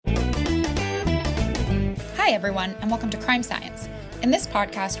Hi, everyone, and welcome to CrimeScience. In this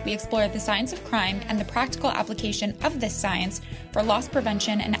podcast, we explore the science of crime and the practical application of this science for loss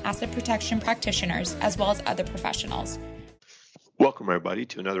prevention and asset protection practitioners, as well as other professionals. Welcome, everybody,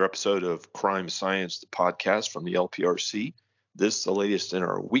 to another episode of CrimeScience, the podcast from the LPRC. This is the latest in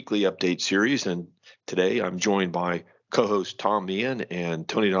our weekly update series, and today I'm joined by co-host Tom Meehan and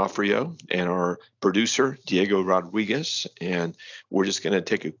Tony D'Onofrio and our producer, Diego Rodriguez, and we're just going to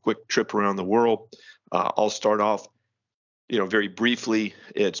take a quick trip around the world. I'll start off, very briefly.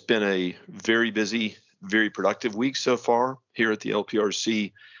 It's been a very busy, very productive week so far here at the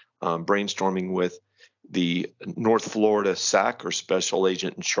LPRC, brainstorming with the North Florida SAC, or Special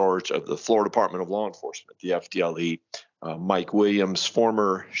Agent in Charge of the Florida Department of Law Enforcement, the FDLE, Mike Williams,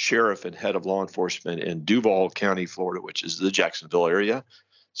 former sheriff and head of law enforcement in Duval County, Florida, which is the Jacksonville area.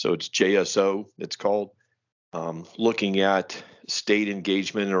 So it's JSO, it's called, looking at state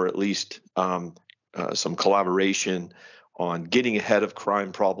engagement, or at least some collaboration on getting ahead of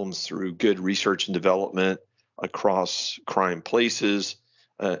crime problems through good research and development across crime places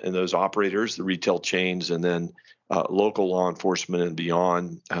and those operators, the retail chains, and then local law enforcement and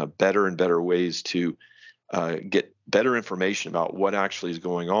beyond, better and better ways to get better information about what actually is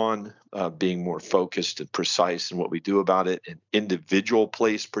going on, being more focused and precise in what we do about it, and individual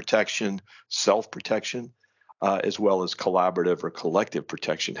place protection, self-protection, as well as collaborative or collective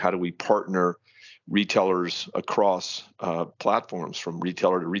protection. How do we partner retailers across platforms, from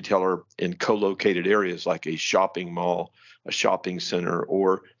retailer to retailer, in co-located areas like a shopping mall, a shopping center,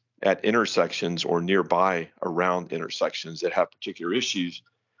 or at intersections or nearby around intersections that have particular issues,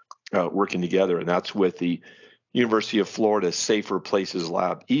 working together. And that's with the University of Florida Safer Places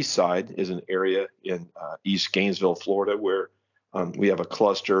Lab. Eastside is an area in East Gainesville, Florida, where we have a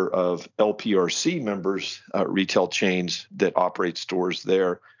cluster of LPRC members, retail chains that operate stores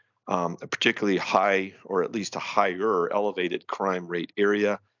there, a particularly high, or at least a higher elevated crime rate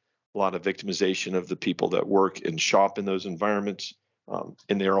area, a lot of victimization of the people that work and shop in those environments,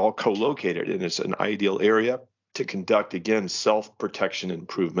 and they're all co-located, and it's an ideal area to conduct, again, self-protection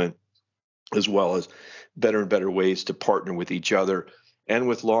improvement, as well as better and better ways to partner with each other and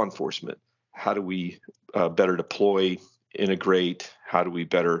with law enforcement. How do we better deploy, integrate? How do we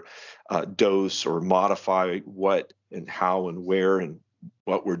better dose or modify what and how and where and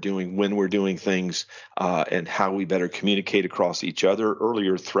what we're doing, when we're doing things, and how we better communicate across each other?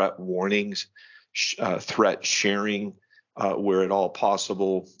 Earlier threat warnings, threat sharing, where at all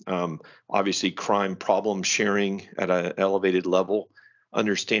possible. Obviously, crime problem sharing at an elevated level,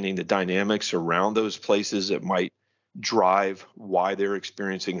 understanding the dynamics around those places that might drive why they're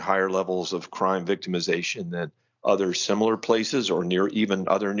experiencing higher levels of crime victimization than other similar places, or even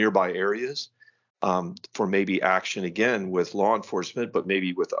other nearby areas, for maybe action, again, with law enforcement, but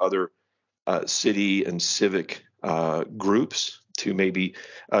maybe with other city and civic groups, to maybe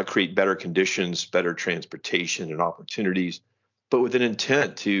create better conditions, better transportation and opportunities, but with an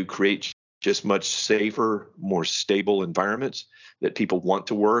intent to create just much safer, more stable environments that people want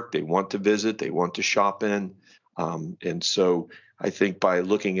to work, they want to visit, they want to shop in. And so I think by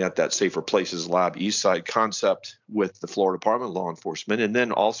looking at that Safer Places Lab Eastside concept with the Florida Department of Law Enforcement, and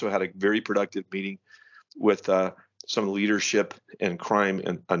then also had a very productive meeting with some leadership and crime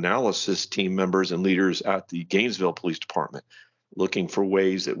and analysis team members and leaders at the Gainesville Police Department, looking for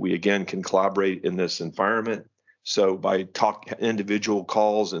ways that we, again, can collaborate in this environment. So by individual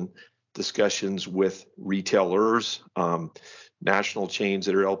calls and discussions with retailers, national chains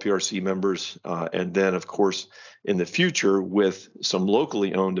that are LPRC members, and then, of course, in the future with some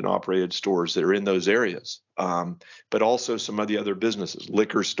locally owned and operated stores that are in those areas, but also some of the other businesses,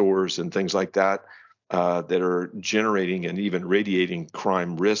 liquor stores and things like that, that are generating and even radiating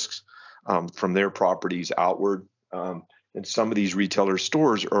crime risks from their properties outward. And some of these retailer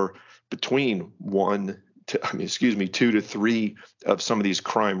stores are between 2 to 3 of some of these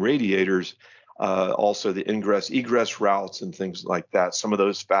crime radiators. Also the egress routes and things like that. Some of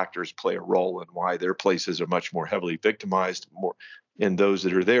those factors play a role in why their places are much more heavily victimized, and those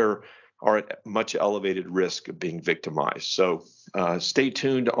that are there are at much elevated risk of being victimized. So stay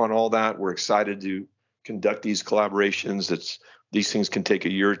tuned on all that. We're excited to conduct these collaborations. These things can take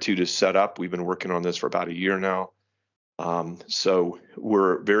a year or two to set up. We've been working on this for about a year now. So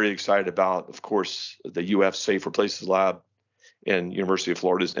we're very excited about, of course, the UF Safer Places Lab and University of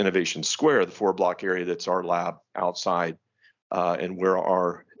Florida's Innovation Square, the 4-block area that's our lab outside, and where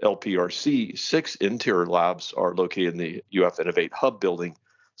our LPRC 6 interior labs are located in the UF Innovate Hub building,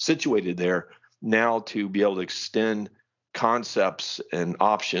 situated there, now to be able to extend concepts and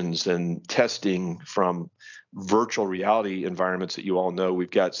options and testing from virtual reality environments that you all know.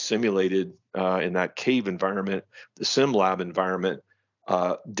 We've got simulated in that cave environment, the sim lab environment,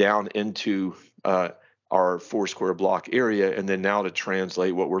 down into our 4 square block area, and then now to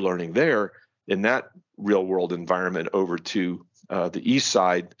translate what we're learning there in that real world environment over to the East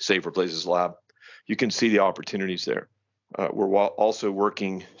Side Safer Places Lab. You can see the opportunities there. We're also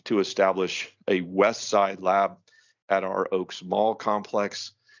working to establish a West Side lab at our Oaks Mall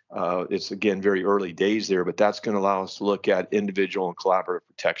complex. It's, again, very early days there, but that's going to allow us to look at individual and collaborative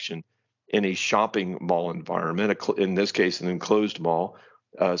protection in a shopping mall environment, in this case, an enclosed mall.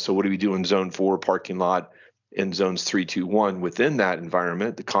 So what do we do in Zone 4 parking lot, in Zones 3, 2, 1 within that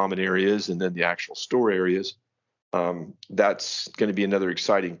environment, the common areas, and then the actual store areas? That's going to be another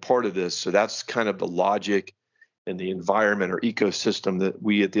exciting part of this. So that's kind of the logic and the environment or ecosystem that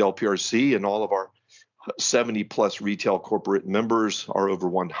we at the LPRC and all of our 70 plus retail corporate members, our over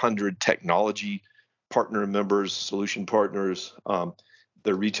 100 technology partner members, solution partners,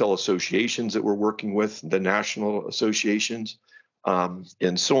 the retail associations that we're working with, the national associations,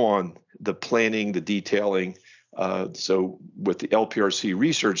 and so on, the planning, the detailing. So with the LPRC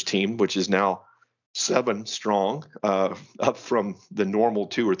research team, which is now 7 strong, up from the normal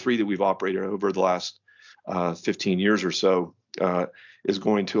 2 or 3 that we've operated over the last 15 years or so, is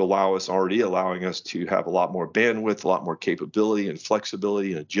going to allowing us to have a lot more bandwidth, a lot more capability and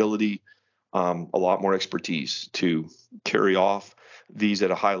flexibility and agility, a lot more expertise to carry off these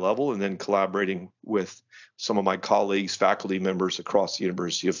at a high level, and then collaborating with some of my colleagues, faculty members across the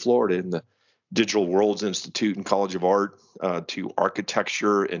University of Florida in the Digital Worlds Institute and College of Art, to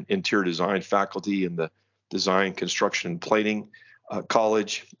architecture and interior design faculty in the Design, Construction, and Planning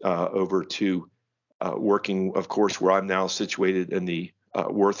College, over to working, of course, where I'm now situated in the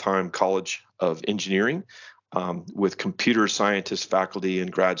Wertheim College of Engineering, with computer scientist faculty and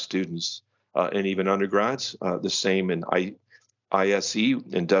grad students and even undergrads. The same in ISE,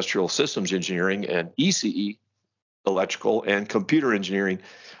 Industrial Systems Engineering, and ECE, Electrical and Computer Engineering.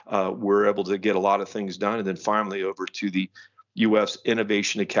 We're able to get a lot of things done. And then finally over to the U.S.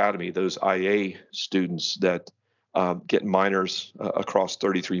 Innovation Academy, those IA students that get minors across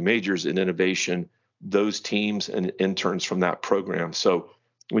 33 majors in innovation, those teams and interns from that program. So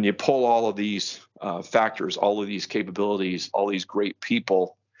when you pull all of these factors, all of these capabilities, all these great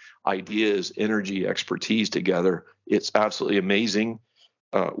people, ideas, energy, expertise together, it's absolutely amazing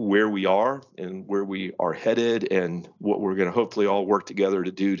where we are and where we are headed, and what we're going to hopefully all work together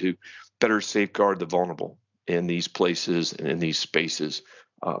to do to better safeguard the vulnerable in these places and in these spaces.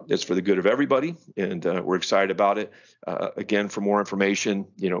 It's for the good of everybody, and we're excited about it. Again, for more information,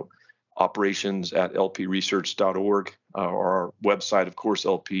 operations at lpresearch.org, or our website, of course,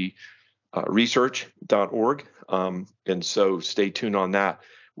 lpresearch.org. And so stay tuned on that.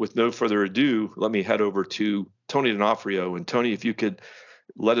 With no further ado, let me head over to Tony D'Onofrio. And Tony, if you could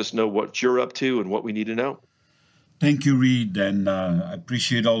let us know what you're up to and what we need to know. Thank you, Reed, and I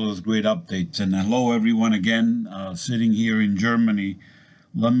appreciate all those great updates. And hello, everyone, again, sitting here in Germany.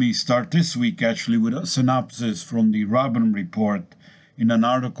 Let me start this week, actually, with a synopsis from the Robin Report in an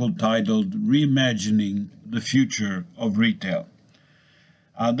article titled Reimagining the Future of Retail.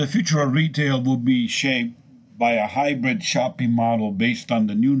 The future of retail will be shaped by a hybrid shopping model based on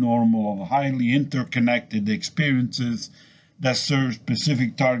the new normal of highly interconnected experiences that serve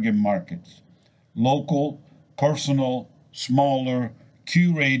specific target markets: local, personal, smaller,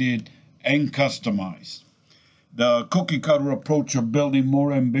 curated, and customized. The cookie-cutter approach of building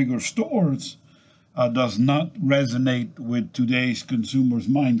more and bigger stores does not resonate with today's consumers'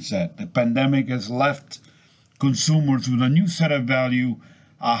 mindset. The pandemic has left consumers with a new set of value,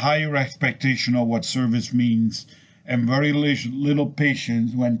 a higher expectation of what service means, and very little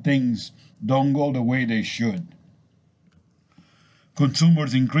patience when things don't go the way they should.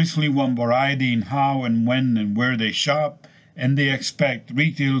 Consumers increasingly want variety in how and when and where they shop, and they expect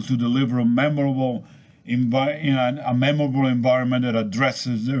retailers to deliver a memorable environment that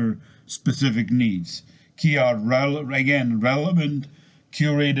addresses their specific needs. Key are, relevant,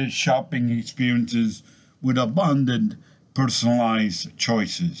 curated shopping experiences with abundant personalized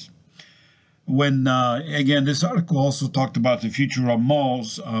choices. This article also talked about the future of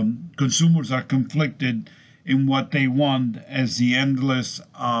malls. Consumers are conflicted in what they want as the endless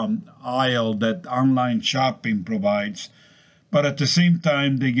aisle that online shopping provides, but at the same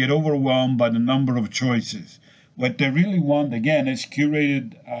time they get overwhelmed by the number of choices. What they really want, again, is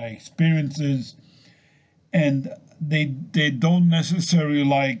curated experiences, and they don't necessarily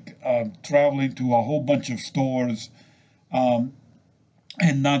like traveling to a whole bunch of stores and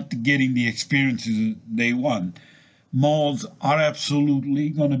not getting the experiences they want. Malls are absolutely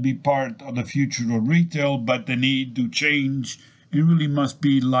going to be part of the future of retail, but they need to change. It really must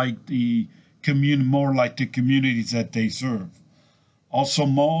be like the more like the communities that they serve. Also,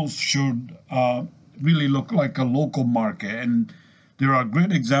 malls should really look like a local market. And there are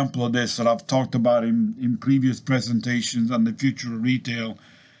great examples of this that I've talked about in previous presentations on the future of retail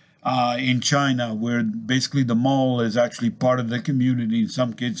in China, where basically the mall is actually part of the community. In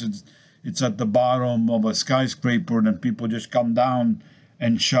some cases, it's at the bottom of a skyscraper, and people just come down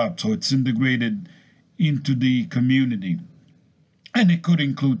and shop. So it's integrated into the community. And it could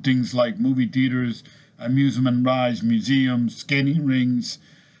include things like movie theaters, amusement rides, museums, skating rinks.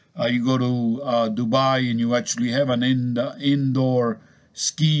 You go to Dubai and you actually have an indoor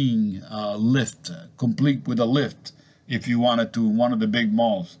skiing lift, complete with a lift, if you wanted to, in one of the big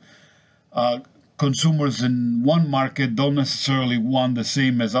malls. Consumers in one market don't necessarily want the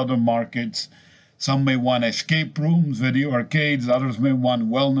same as other markets. Some may want escape rooms, video arcades. Others may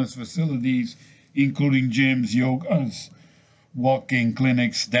want wellness facilities, including gyms, yogas, walk-in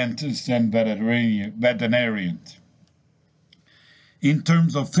clinics, dentists, and veterinarians. In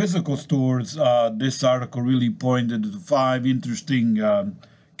terms of physical stores, this article really pointed to 5 interesting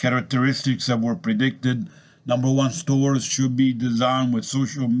characteristics that were predicted. Number 1, stores should be designed with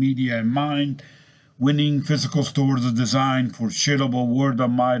social media in mind. Winning physical stores are designed for shareable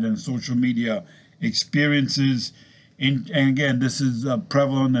word-of-mouth and social media experiences. And again, this is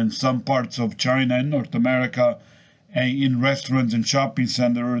prevalent in some parts of China and North America. In restaurants and shopping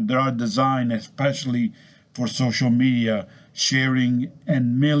centers, they are designed especially for social media sharing,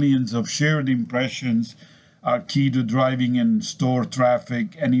 and millions of shared impressions are key to driving in store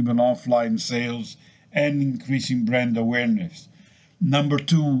traffic and even offline sales and increasing brand awareness. Number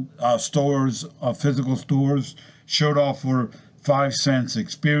 2, physical stores should offer 5 sense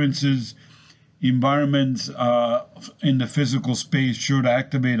experiences. Environments in the physical space should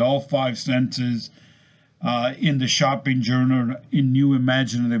activate all 5 senses in the shopping journey in new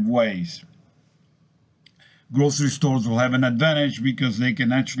imaginative ways. Grocery stores will have an advantage because they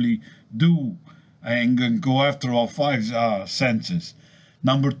can actually do and go after all 5 senses.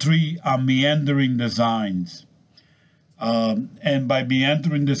 Number 3 are meandering designs. And by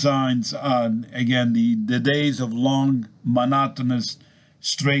meandering designs, again, the days of long, monotonous,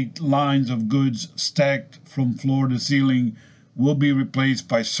 straight lines of goods stacked from floor to ceiling will be replaced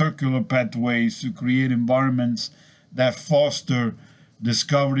by circular pathways to create environments that foster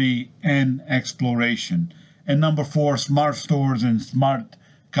discovery and exploration. And number 4, smart stores and smart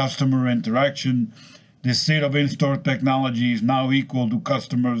customer interaction. The state of in-store technology is now equal to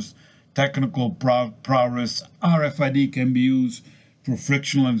customers' technical prowess. RFID can be used for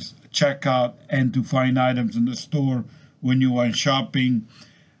frictionless checkout and to find items in the store when you are shopping.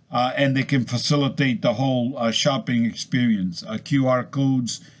 And they can facilitate the whole shopping experience. QR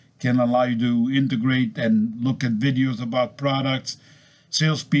codes can allow you to integrate and look at videos about products.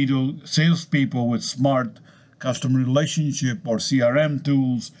 Salespeople with smart customer relationship or CRM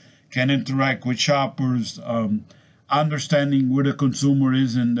tools can interact with shoppers. Understanding where the consumer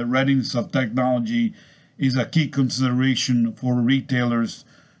is and the readiness of technology is a key consideration for retailers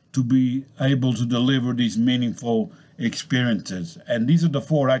to be able to deliver these meaningful experiences. And these are the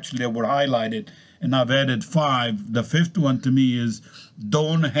 4 actually that were highlighted, and I've added 5. The 5th one to me is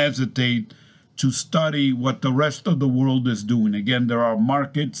don't hesitate to study what the rest of the world is doing. Again, there are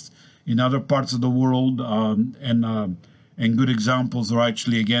markets in other parts of the world, and good examples are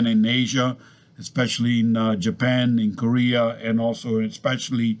actually again in Asia, especially in Japan, in Korea, and also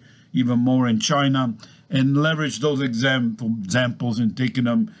especially even more in China, and leverage those examples and taking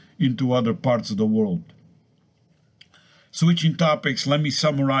them into other parts of the world. Switching topics, let me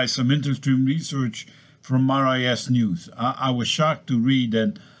summarize some interesting research from RIS News. I was shocked to read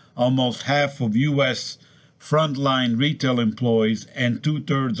that almost half of U.S. frontline retail employees and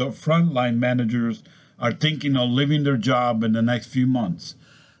 2/3 of frontline managers are thinking of leaving their job in the next few months.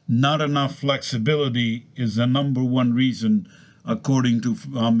 Not enough flexibility is the number 1 reason, according to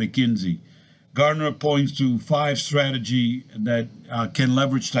McKinsey. Gartner points to 5 strategies that can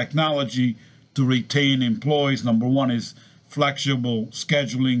leverage technology to retain employees. Number 1 is flexible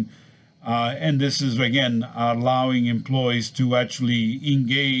scheduling. And this is, again, allowing employees to actually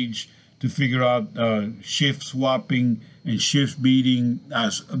engage to figure out shift swapping and shift bidding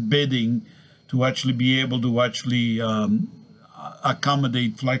to actually be able to actually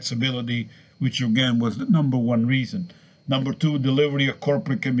accommodate flexibility, which, again, was the number 1 reason. Number 2, delivery of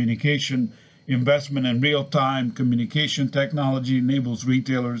corporate communication. Investment in real-time communication technology enables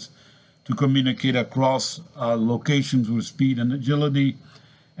retailers to communicate across locations with speed and agility.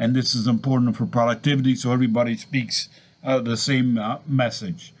 and this is important for productivity, so everybody speaks the same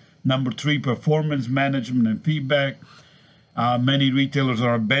message. Number 3, performance management and feedback. Many retailers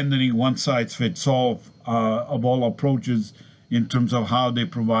are abandoning one-size-fits-all of all approaches in terms of how they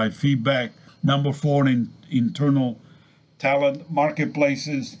provide feedback. Number 4, internal talent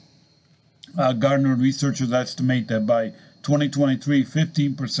marketplaces. Gartner researchers estimate that by 2023,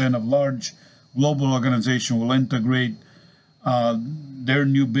 15% of large global organizations will integrate their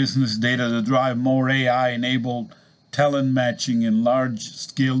new business data to drive more AI-enabled talent matching in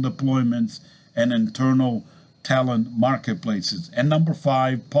large-scale deployments and internal talent marketplaces. And number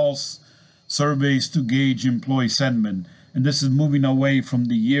 5, pulse surveys to gauge employee sentiment. And this is moving away from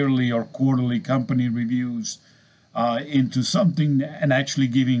the yearly or quarterly company reviews into something and actually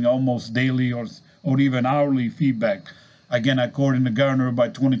giving almost daily or even hourly feedback. Again, according to Gartner, by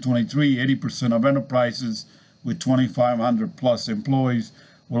 2023, 80% of enterprises with 2,500 plus employees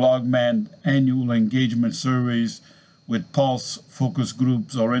will augment annual engagement surveys with pulse, focus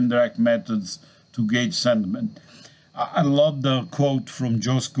groups, or indirect methods to gauge sentiment. I love the quote from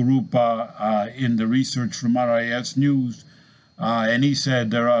Joe Scarupa in the research from RIS News, and he said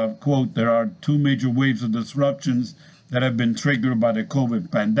there are 2 major waves of disruptions that have been triggered by the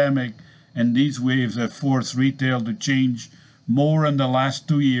COVID pandemic, and these waves have forced retail to change more in the last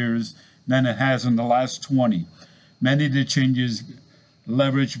 2 years than it has in the last 20. Many of the changes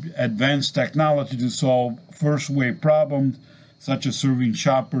leverage advanced technology to solve first-wave problems, such as serving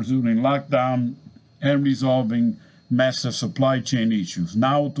shoppers during lockdown and resolving massive supply chain issues.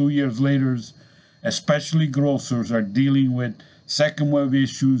 Now, 2 years later, especially grocers are dealing with second-wave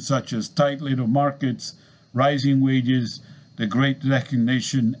issues such as tight labor markets, rising wages, the Great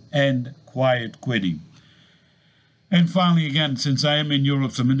Resignation, and quiet quitting. And finally, again, since I am in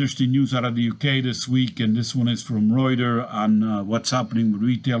Europe, some interesting news out of the UK this week, and this one is from Reuters on what's happening with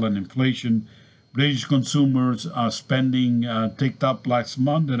retail and inflation. British consumers are spending ticked up last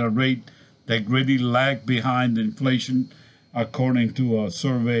month at a rate that greatly lagged behind inflation, according to a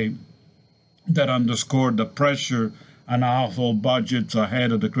survey that underscored the pressure on household budgets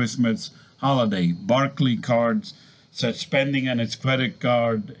ahead of the Christmas holiday. Barclaycards said spending on its credit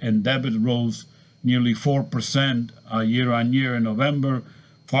card and debit rose nearly 4% year on year in November,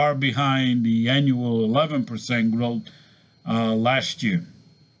 far behind the annual 11% growth last year.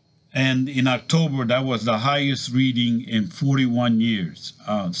 And in October, that was the highest reading in 41 years.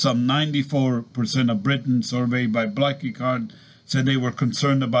 Some 94% of Britons surveyed by Barclaycard said they were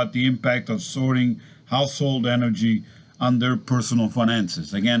concerned about the impact of soaring household energy on their personal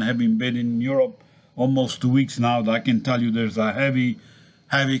finances. Again, having been in Europe almost 2 weeks now, I can tell you there's a heavy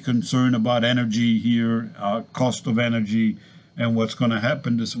concern about energy here, cost of energy, and what's going to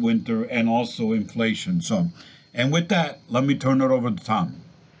happen this winter, and also inflation. So, and with that, let me turn it over to Tom.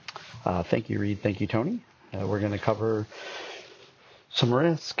 Thank you, Reed. Thank you, Tony. We're going to cover some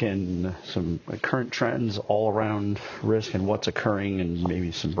risk and some current trends all around risk and what's occurring, and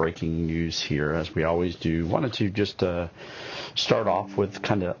maybe some breaking news here, as we always do. Wanted to just start off with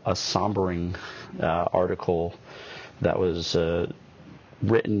kind of a sombering article that was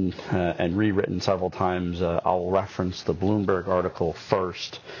written and rewritten several times. I'll reference the Bloomberg article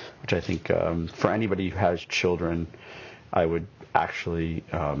first, which I think for anybody who has children, I would actually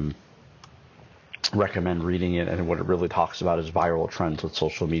recommend reading it. And what it really talks about is viral trends with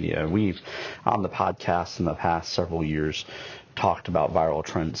social media. And we've, on the podcast in the past several years, talked about viral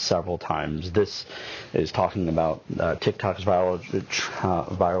trends several times. This is talking about TikTok's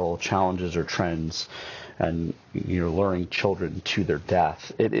viral challenges or trends, and luring children to their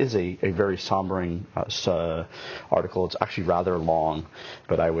death. It is a very sombering article. It's actually rather long,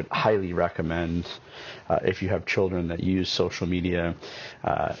 but I would highly recommend if you have children that use social media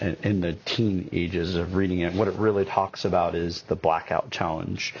in the teen ages of reading it. What it really talks about is the blackout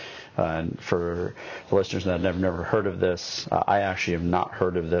challenge. And for the listeners that have never heard of this, I actually have not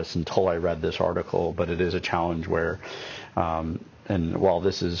heard of this until I read this article, but it is a challenge where and while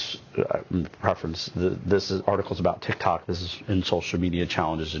this is preference, this article is about TikTok. This is in social media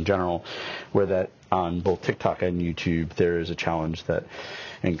challenges in general, where that on both TikTok and YouTube, there is a challenge that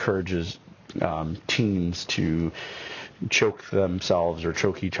encourages teens to choke themselves or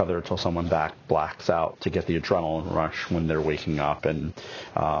choke each other until someone blacks out to get the adrenaline rush when they're waking up. And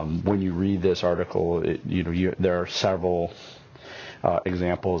when you read this article, there are several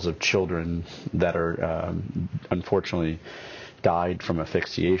examples of children that are unfortunately died from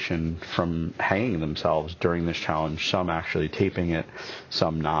asphyxiation from hanging themselves during this challenge, some actually taping it,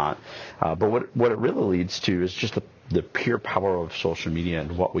 some not. But what it really leads to is just the pure power of social media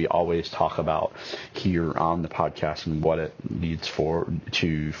and what we always talk about here on the podcast and what it leads for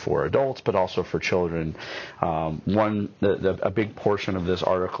adults, but also for children. A big portion of this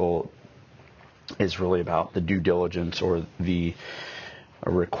article is really about the due diligence or the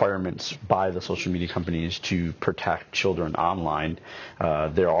requirements by the social media companies to protect children online.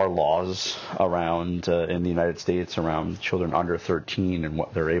 There are laws around in the United States around children under 13 and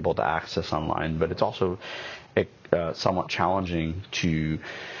what they're able to access online, but it's also somewhat challenging to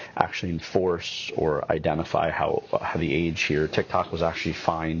actually enforce or identify how the age here. TikTok was actually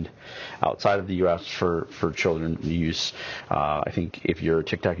fined outside of the U.S. for children use. I think if you're a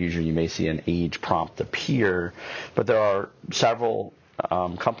TikTok user, you may see an age prompt appear, but there are several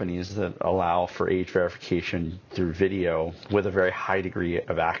companies that allow for age verification through video with a very high degree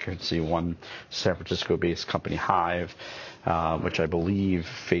of accuracy. One San Francisco-based company, Hive, which I believe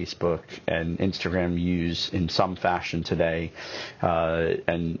Facebook and Instagram use in some fashion today.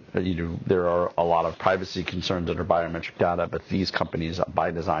 And there are a lot of privacy concerns under biometric data, but these companies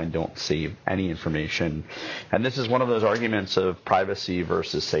by design don't save any information. And this is one of those arguments of privacy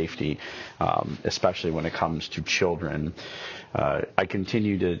versus safety, especially when it comes to children. I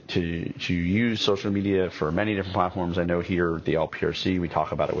continue to use social media for many different platforms. I know here at the LPRC we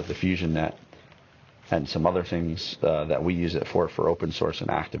talk about it with the FusionNet and some other things that we use it for open source and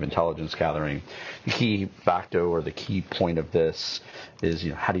active intelligence gathering. The key factor or the key point of this is,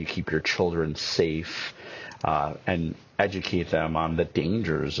 how do you keep your children safe and educate them on the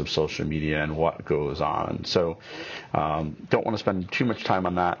dangers of social media and what goes on. So don't want to spend too much time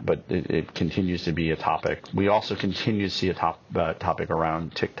on that, but it continues to be a topic. We also continue to see a topic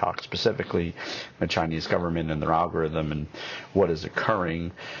around TikTok, specifically the Chinese government and their algorithm and what is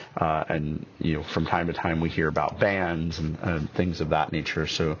occurring. And from time to time we hear about bans and things of that nature.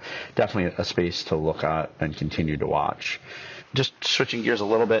 So definitely a space to look at and continue to watch. Just switching gears a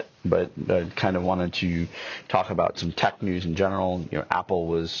little bit, but kind of wanted to talk about some tech news in general. Apple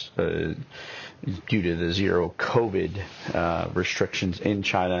was, due to the zero COVID restrictions in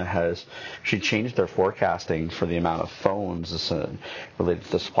China, has actually changed their forecasting for the amount of phones related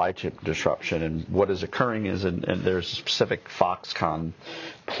to the supply chain disruption. And what is occurring is, and there's a specific Foxconn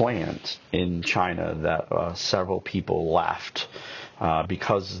plant in China that several people left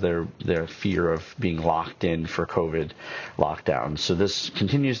because their fear of being locked in for COVID lockdown. So this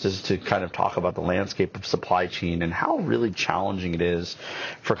continues to kind of talk about the landscape of supply chain and how really challenging it is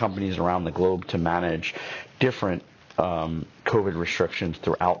for companies around the globe to manage different COVID restrictions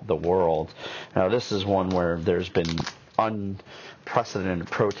throughout the world. Now, this is one where there's been unprecedented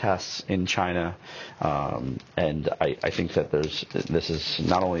protests in China, and I think that this is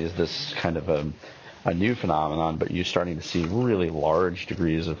not only is this kind of a new phenomenon, but you're starting to see really large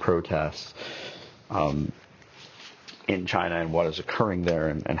degrees of protests in China and what is occurring there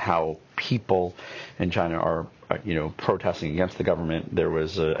and how people in China are protesting against the government. There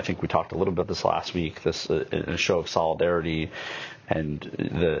was I think we talked a little bit this last week, a show of solidarity,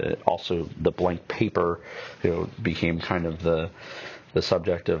 and also the blank paper became kind of the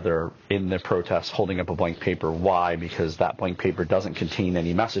subject of their in the protests holding up a blank paper. Why? Because that blank paper doesn't contain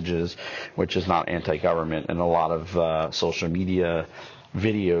any messages, which is not anti-government. And a lot of social media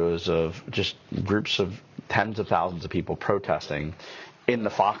videos of just groups of tens of thousands of people protesting. In the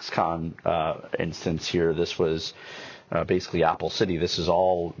Foxconn instance here, this was basically Apple City. This is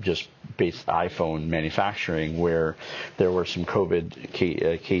all just based iPhone manufacturing, where there were some COVID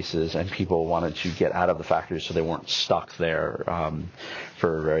cases and people wanted to get out of the factory so they weren't stuck there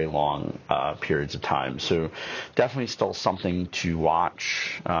for very long periods of time. So definitely still something to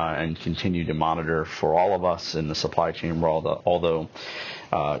watch and continue to monitor for all of us in the supply chain world, although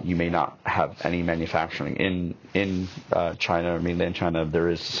you may not have any manufacturing in China or mainland China. There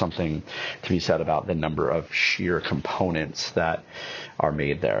is something to be said about the number of sheer components that are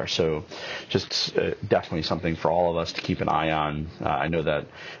made there. So just definitely something for all of us to keep an eye on. I know that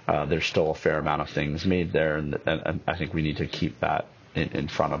there's still a fair amount of things made there, and I think we need to keep that in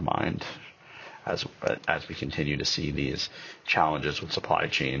front of mind as we continue to see these challenges with supply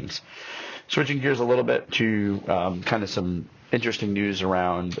chains. Switching gears a little bit to kind of some interesting news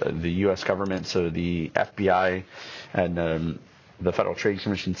around the U.S. government. So the FBI and the Federal Trade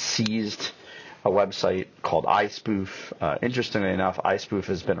Commission seized a website called iSpoof. Interestingly enough, iSpoof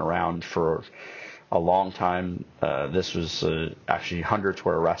has been around for a long time. This was actually hundreds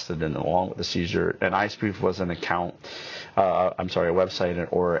were arrested along with the seizure. And iSpoof was an account, a website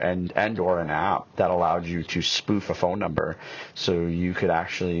or an app that allowed you to spoof a phone number. So you could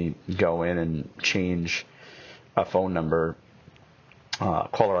actually go in and change a phone number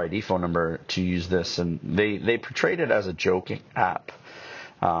caller ID phone number to use this, and they portrayed it as a joking app.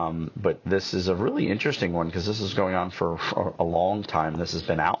 But this is a really interesting one because this is going on for a long time. This has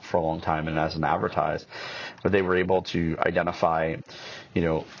been out for a long time and hasn't advertised. But they were able to identify,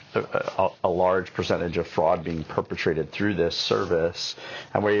 a large percentage of fraud being perpetrated through this service,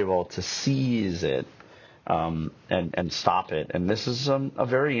 and were able to seize it and stop it. And this is a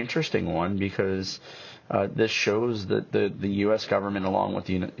very interesting one because this shows that the U.S. government, along with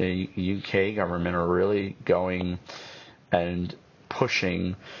the UK government, are really going and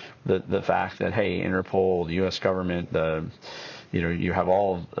pushing the fact that, hey, Interpol, the U.S. government, you have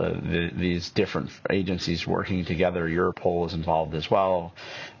all these different agencies working together. Europol is involved as well,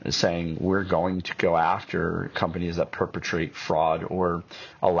 saying we're going to go after companies that perpetrate fraud or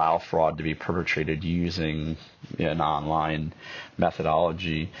allow fraud to be perpetrated using an online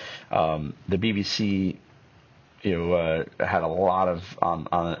methodology. The BBC had a lot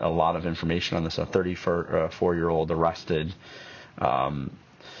of information on this. A 34-year-old arrested, and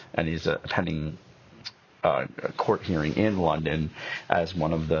he's pending a court hearing in London as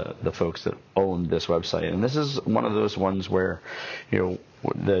one of the folks that owned this website. And this is one of those ones where,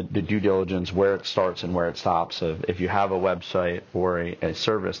 the due diligence, where it starts and where it stops. Of if you have a website or a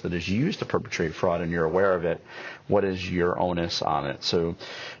service that is used to perpetrate fraud and you're aware of it, what is your onus on it? So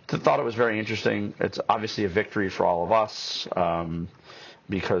I thought it was very interesting. It's obviously a victory for all of us,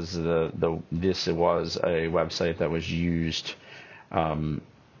 because this was a website that was used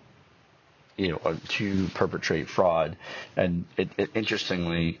to perpetrate fraud. And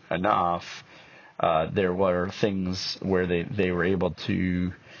interestingly enough, there were things where they were able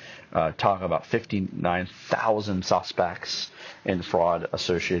to talk about 59,000 suspects in fraud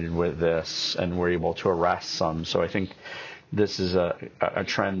associated with this, and were able to arrest some. So I think this is a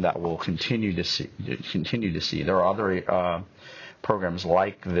trend that we'll continue to see. There are other programs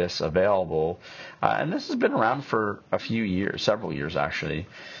like this available, and this has been around for several years actually.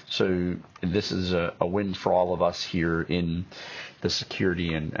 So this is a win for all of us here in the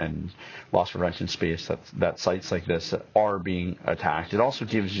security and loss prevention space, that sites like this are being attacked. It also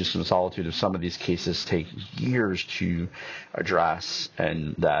gives you some solitude if some of these cases take years to address,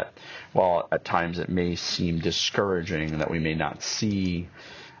 and that while at times it may seem discouraging that we may not see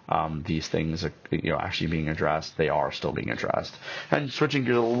these things actually being addressed, they are still being addressed. And switching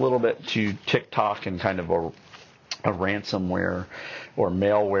gears a little bit to TikTok and kind of a ransomware or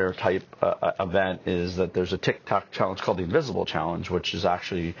malware type event, is that there's a TikTok challenge called the Invisible Challenge, which is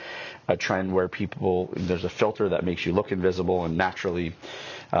actually a trend where there's a filter that makes you look invisible, and naturally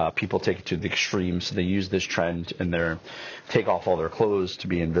people take it to the extreme. So they use this trend and they take off all their clothes to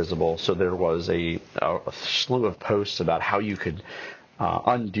be invisible. So there was a slew of posts about how you could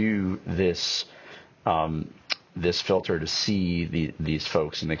undo this filter to see these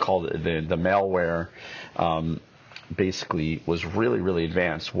folks, and they called it the malware. Basically was really, really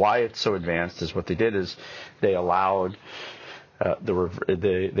advanced. Why it's so advanced is what they did is they allowed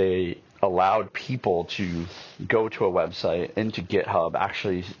they allowed people to go to a website, into GitHub,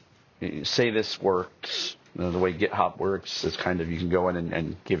 actually say this works. The way GitHub works is kind of, you can go in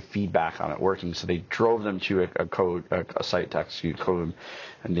and give feedback on it working. So they drove them to a site to execute code,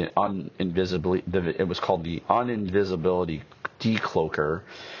 and it was called the uninvisibility decloaker.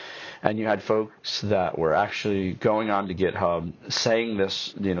 And you had folks that were actually going on to GitHub saying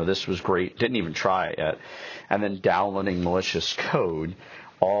this, this was great, didn't even try it yet, and then downloading malicious code,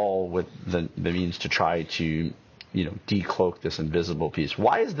 all with the means to try to, decloak this invisible piece.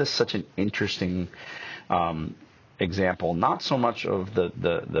 Why is this such an interesting example? Not so much of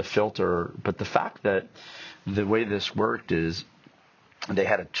the filter, but the fact that the way this worked is they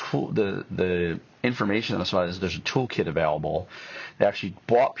had a tool. The information on the side is there's a toolkit available. They actually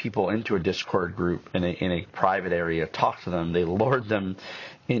brought people into a Discord group in a private area, talked to them. They lured them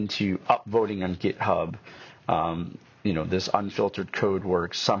into upvoting on GitHub. This unfiltered code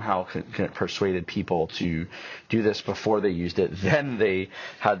works. Somehow persuaded people to do this before they used it. Then they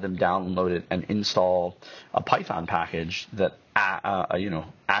had them download it and install a Python package that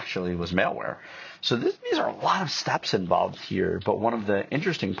actually was malware. So these are a lot of steps involved here. But one of the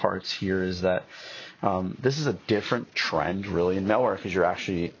interesting parts here is that this is a different trend really in malware, because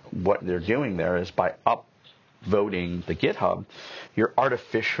what they're doing there is by upvoting the GitHub, you're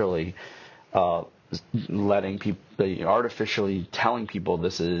artificially artificially telling people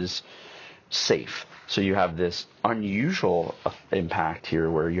this is safe. So you have this unusual impact here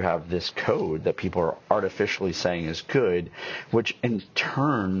where you have this code that people are artificially saying is good, which in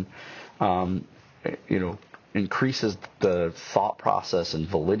turn, increases the thought process and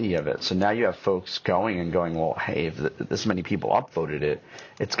validity of it. So now you have folks going, well, hey, if this many people upvoted it,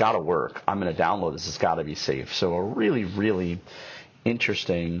 it's got to work. I'm going to download this. It's got to be safe. So a really, really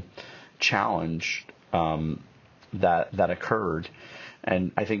interesting challenge that occurred.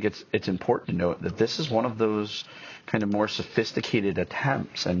 And I think it's important to note that this is one of those kind of more sophisticated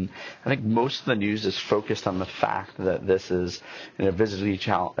attempts. And I think most of the news is focused on the fact that this is an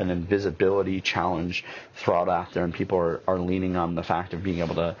invisibility challenge thrown out there, and people are leaning on the fact of being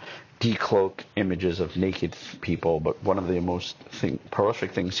able to decloak images of naked people. But one of the most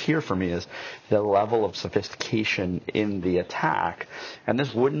prolific things here for me is the level of sophistication in the attack, and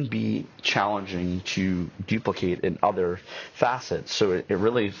this wouldn't be challenging to duplicate in other facets. So it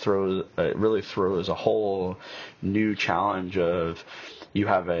really throws a whole new challenge of, you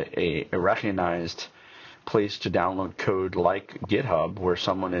have a recognized place to download code like GitHub, where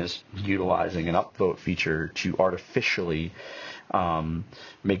someone is utilizing an upvote feature to artificially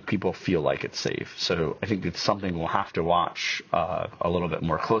make people feel like it's safe. So I think it's something we'll have to watch a little bit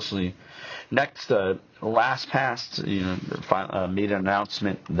more closely. Next, LastPass made an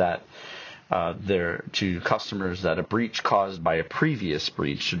announcement that to customers that a breach caused by a previous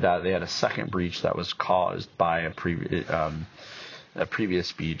breach, that they had a second breach that was caused by a previous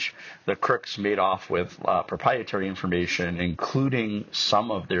breach. The crooks made off with proprietary information, including some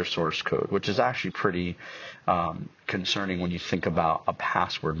of their source code, which is actually pretty concerning when you think about a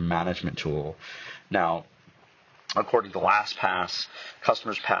password management tool. Now, according to LastPass,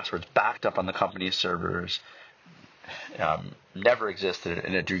 customers' passwords backed up on the company's servers never existed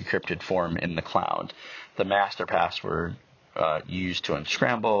in a decrypted form in the cloud. The master password used to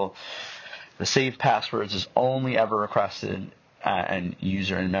unscramble the saved passwords is only ever requested and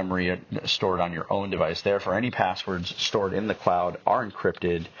user in memory stored on your own device. Therefore, any passwords stored in the cloud are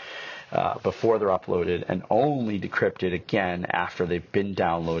encrypted before they're uploaded and only decrypted again after they've been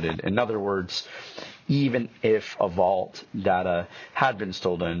downloaded. In other words, even if a vault data had been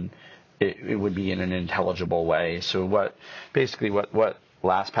stolen, it would be in an intelligible way. So what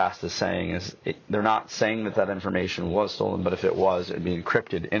LastPass is saying is they're not saying that information was stolen, but if it was, it would be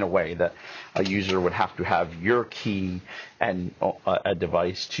encrypted in a way that a user would have to have your key and a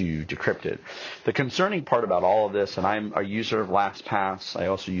device to decrypt it. The concerning part about all of this, and I'm a user of LastPass, I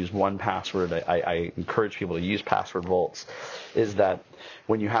also use 1Password, I encourage people to use password vaults, is that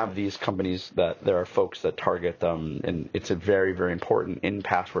when you have these companies, that there are folks that target them, and it's a very, very important in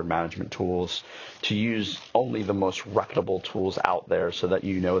password management tools to use only the most reputable tools out there, so that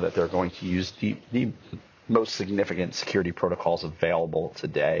you know that they're going to use the most significant security protocols available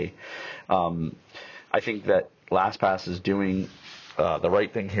today. I think that LastPass is doing the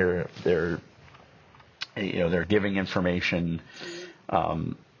right thing here. They're giving information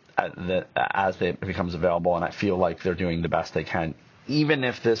as it becomes available, and I feel like they're doing the best they can. Even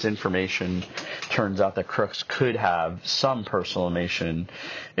if this information turns out that crooks could have some personal information,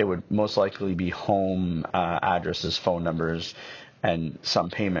 it would most likely be home addresses, phone numbers, and some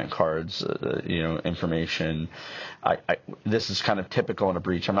payment cards, information. This is kind of typical in a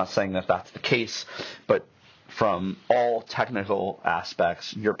breach. I'm not saying that that's the case, but from all technical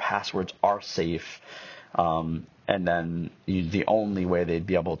aspects, your passwords are safe, and then the only way they'd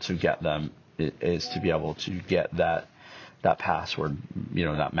be able to get them is to be able to get that password,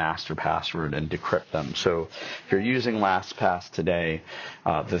 that master password, and decrypt them. So if you're using LastPass today,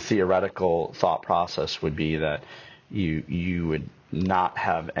 the theoretical thought process would be that you would not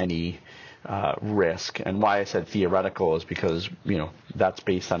have any risk. And why I said theoretical is because, that's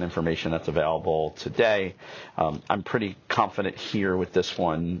based on information that's available today. I'm pretty confident here with this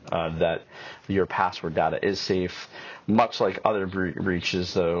one that your password data is safe. Much like other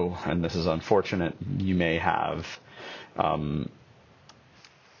breaches, though, and this is unfortunate, you may have some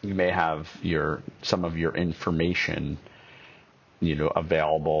of your information,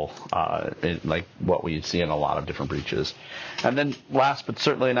 available, like what we see in a lot of different breaches. And then last but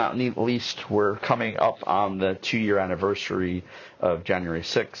certainly not least, we're coming up on the 2-year anniversary of January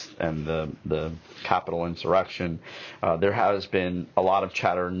 6th and the Capitol insurrection. There has been a lot of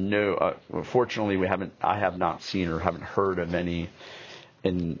chatter. Fortunately, I have not seen or haven't heard of any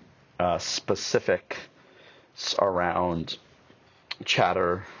in specific around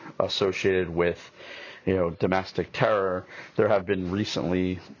chatter associated with domestic terror. There have been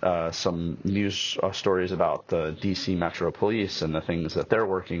recently some news stories about the DC Metro Police and the things that they're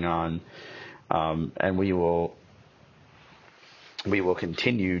working on, and we will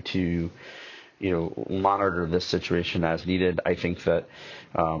continue to monitor this situation as needed. I think that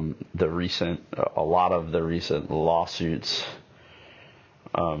a lot of the recent lawsuits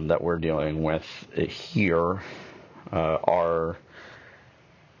that we're dealing with here are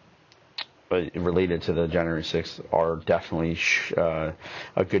related to the January 6th are definitely a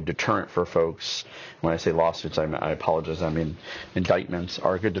good deterrent for folks. When I say lawsuits, I apologize. I mean indictments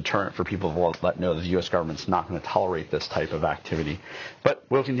are a good deterrent for people to let know that the U.S. government's not going to tolerate this type of activity. But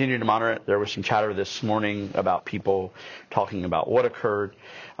we'll continue to monitor it. There was some chatter this morning about people talking about what occurred.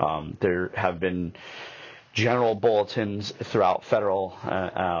 There have been general bulletins throughout federal,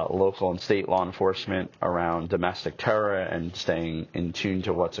 local, and state law enforcement around domestic terror and staying in tune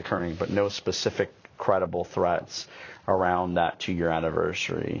to what's occurring, but no specific credible threats around that 2-year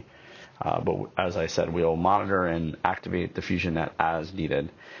anniversary. But as I said, we'll monitor and activate the Fusion Net as needed.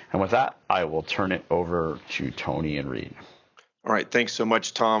 And with that, I will turn it over to Tony and Reed. All right. Thanks so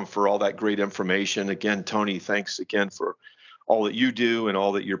much, Tom, for all that great information. Again, Tony, thanks again for all that you do and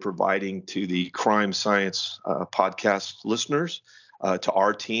all that you're providing to the Crime Science podcast listeners, to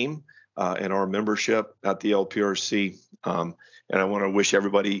our team and our membership at the LPRC. And I want to wish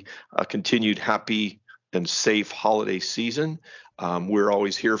everybody a continued happy and safe holiday season. We're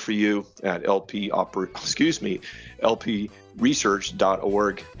always here for you at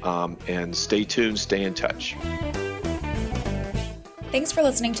lpresearch.org, and stay tuned, stay in touch. Thanks for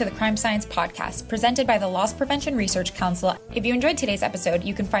listening to the Crime Science podcast presented by the Loss Prevention Research Council. If you enjoyed today's episode,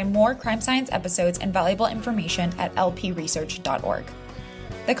 you can find more Crime Science episodes and valuable information at lpresearch.org.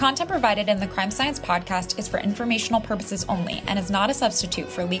 The content provided in the Crime Science podcast is for informational purposes only and is not a substitute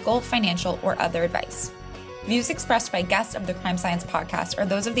for legal, financial, or other advice. Views expressed by guests of the Crime Science podcast are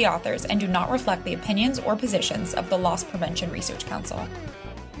those of the authors and do not reflect the opinions or positions of the Loss Prevention Research Council.